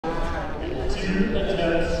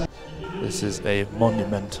This is a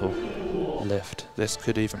monumental lift. This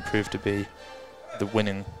could even prove to be the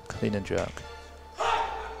winning clean and jerk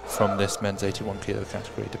from this men's 81 kilo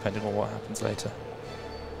category, depending on what happens later.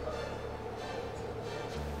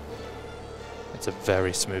 It's a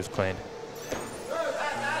very smooth clean.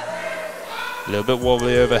 A little bit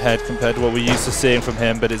wobbly overhead compared to what we're used to seeing from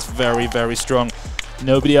him, but it's very, very strong.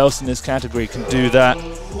 Nobody else in this category can do that,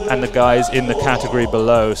 and the guys in the category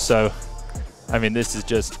below. So, I mean, this is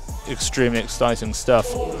just extremely exciting stuff.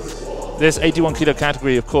 This 81 kilo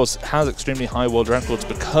category, of course, has extremely high world records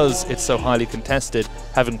because it's so highly contested,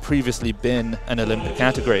 having previously been an Olympic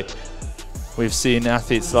category. We've seen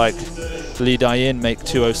athletes like Li Dayin make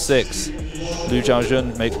 206, Lu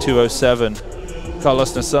Jiaojun make 207,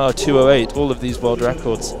 Karlos Nasar 208, all of these world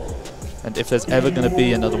records. And if there's ever going to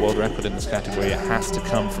be another world record in this category, it has to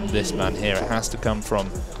come from this man here. It has to come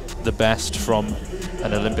from the best from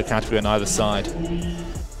an Olympic category on either side.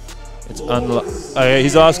 It's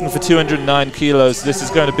he's asking for 209 kilos. This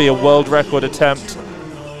is going to be a world record attempt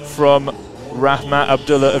from Rahmat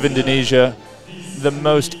Abdullah of Indonesia, the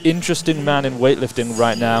most interesting man in weightlifting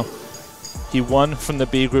right now. He won from the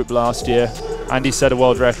B group last year, and he set a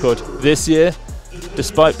world record. This year,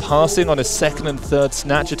 despite passing on his second and third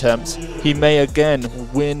snatch attempts, he may again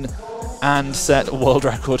win and set a world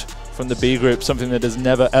record from the B group, something that has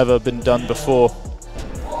never ever been done before.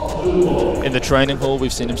 In the training hall,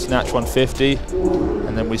 we've seen him snatch 150,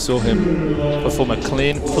 and then we saw him perform a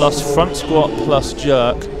clean plus front squat plus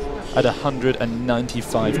jerk at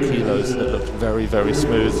 195 kilos. That looked very, very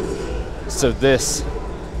smooth. So this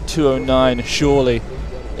 209 surely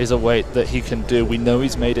is a weight that he can do. We know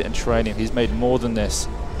he's made it in training. He's made more than this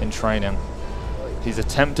in training. He's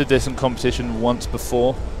attempted this in competition once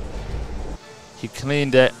before. He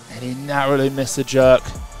cleaned it, and he narrowly missed the jerk.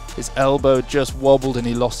 His elbow just wobbled and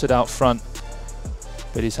he lost it out front.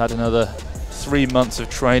 But he's had another 3 months of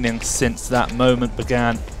training since that moment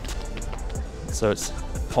began. So it's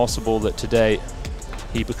possible that today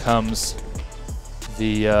he becomes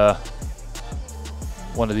the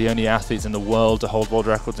one of the only athletes in the world to hold world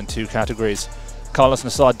records in 2 categories. Karlos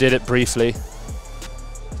Nasar did it briefly.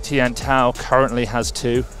 Tian Tao currently has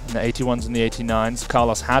 2 in the 81s and the 89s.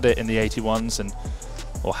 Karlos had it in the 81s,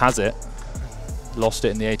 or has it. Lost it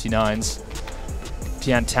in the 89s.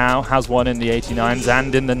 Tian Tao has 1 in the 89s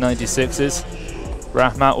and in the 96s.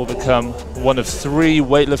 Rahmat will become one of 3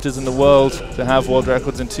 weightlifters in the world to have world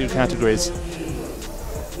records in 2 categories.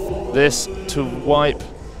 This to wipe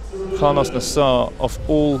Karlos Nasar off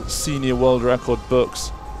all senior world record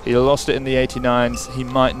books. He lost it in the 89s. He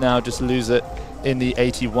might now just lose it in the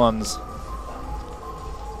 81s.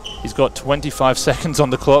 He's got 25 seconds on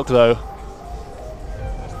the clock though.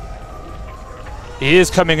 He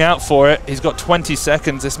is coming out for it. He's got 20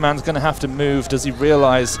 seconds. This man's going to have to move. Does he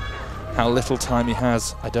realize how little time he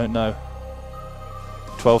has? I don't know.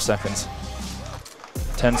 12 seconds.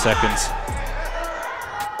 10 seconds.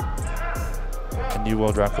 A new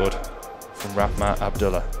world record from Rahmat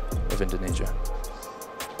Abdullah of Indonesia.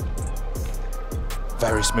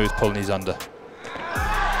 Very smooth pull knees under.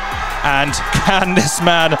 And can this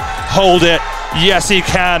man hold it? Yes, he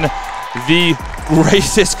can. The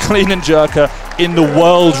greatest clean and jerker in the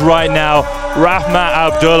world right now, Rahmat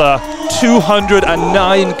Abdullah,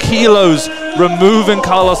 209 kilos, removing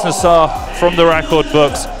Karlos Nasar from the record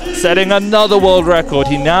books, setting another world record.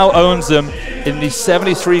 He now owns them in the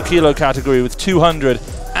 73 kilo category with 200,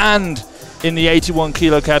 and in the 81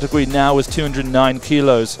 kilo category now with 209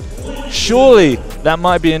 kilos. Surely that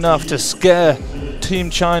might be enough to scare Team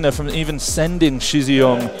China from even sending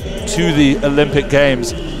Shijiong to the Olympic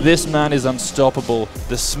Games. This man is unstoppable.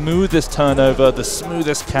 The smoothest turnover, the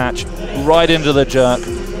smoothest catch, right into the jerk.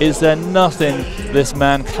 Is there nothing this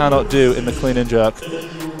man cannot do in the clean and jerk?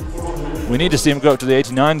 We need to see him go up to the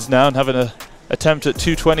 89s now and have an attempt at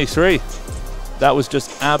 223. That was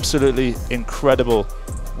just absolutely incredible.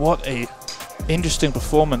 What a interesting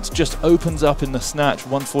performance. Just opens up in the snatch,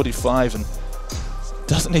 145, and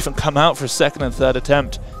doesn't even come out for a second and third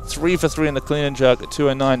attempt. 3 for 3 in the clean and jerk at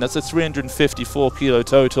 209. That's a 354 kilo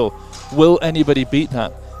total. Will anybody beat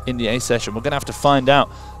that in the A session? We're going to have to find out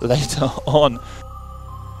later on.